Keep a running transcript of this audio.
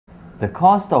The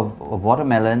cost of a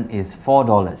watermelon is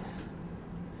 $4.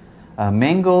 A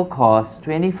mango costs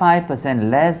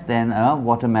 25% less than a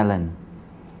watermelon.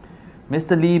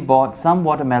 Mr. Lee bought some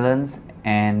watermelons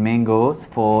and mangoes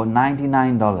for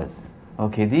 $99.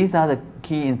 Okay, these are the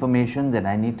key information that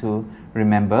I need to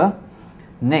remember.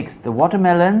 Next, the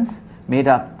watermelons made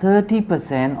up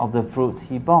 30% of the fruits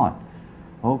he bought.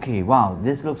 Okay, wow,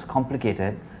 this looks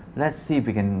complicated. Let's see if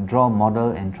we can draw a model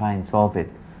and try and solve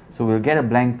it. So we'll get a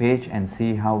blank page and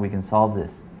see how we can solve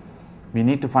this. We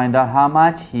need to find out how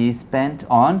much he spent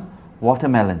on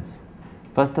watermelons.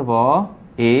 First of all,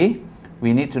 A,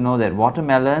 we need to know that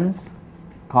watermelons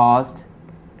cost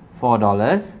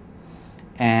 $4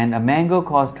 and a mango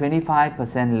cost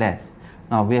 25% less.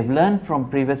 Now we have learned from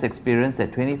previous experience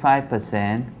that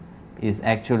 25% is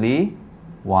actually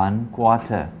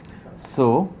 1/4.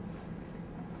 So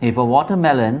if a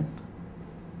watermelon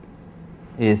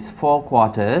is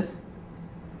 4/4,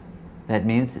 that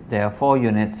means there are 4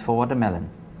 units for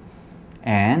watermelons,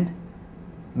 and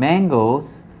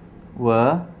mangoes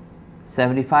were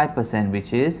 75%,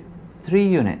 which is 3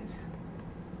 units.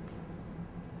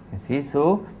 You see,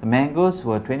 so the mangoes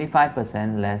were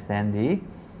 25% less than the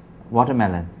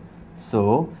watermelon.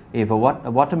 So if a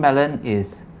watermelon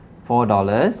is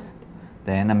 $4,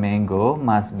 then a mango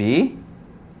must be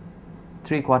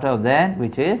 3/4 of that,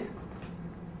 which is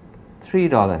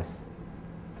 $3.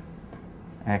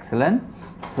 Excellent.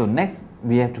 So next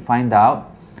we have to find out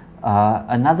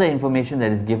another information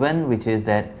that is given, which is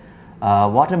that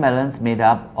watermelons made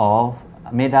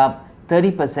up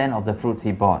 30% of the fruits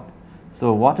he bought.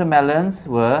 So watermelons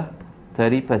were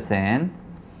 30%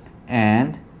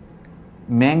 and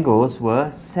mangoes were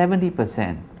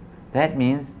 70%. That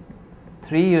means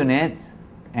 3 units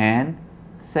and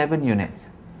 7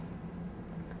 units.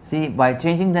 See, by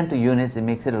changing them to units, it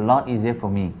makes it a lot easier for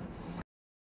me.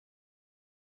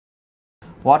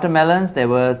 Watermelons, there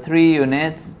were 3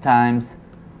 units times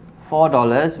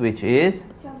 $4, which is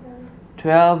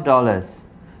 $12.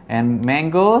 And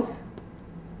mangoes,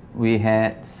 we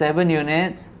had 7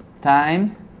 units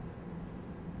times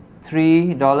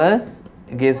 $3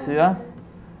 gives us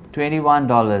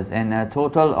 $21 and a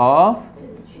total of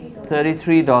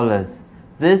 $33.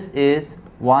 This is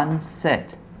one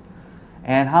set.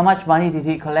 And how much money did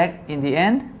he collect in the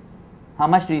end? How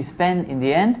much did he spend in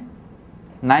the end?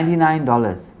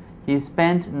 $99. He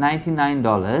spent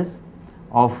 $99,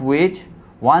 of which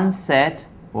one set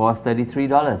was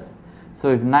 $33. So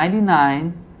if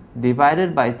 99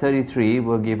 divided by 33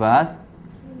 will give us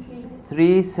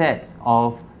 3 sets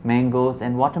of mangoes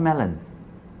and watermelons.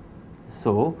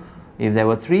 So if there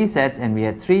were 3 sets and we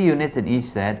had 3 units in each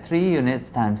set, 3 units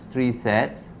times 3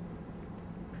 sets,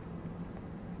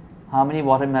 how many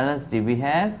watermelons did we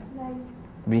have? 9.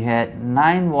 We had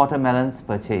 9 watermelons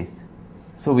purchased.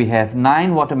 So we have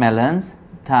 9 watermelons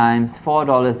times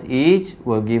 $4 each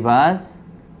will give us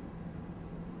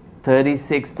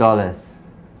 $36.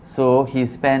 So he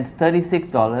spent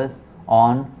 $36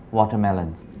 on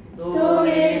watermelons. 2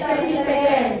 minutes 30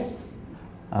 seconds.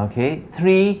 Okay,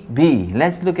 3B.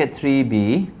 Let's look at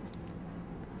 3B.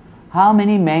 How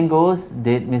many mangoes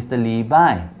did Mr. Lee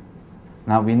buy?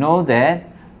 Now we know that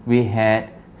we had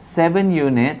 7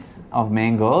 units of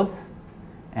mangoes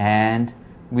and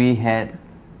we had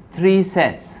 3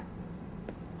 sets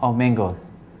of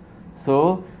mangoes.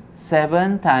 So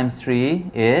 7 times 3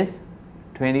 is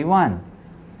 21.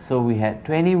 So we had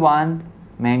 21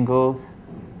 mangoes,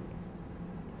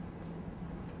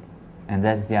 and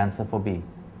that is the answer for B.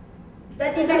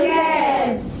 30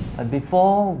 seconds. But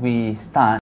before we start,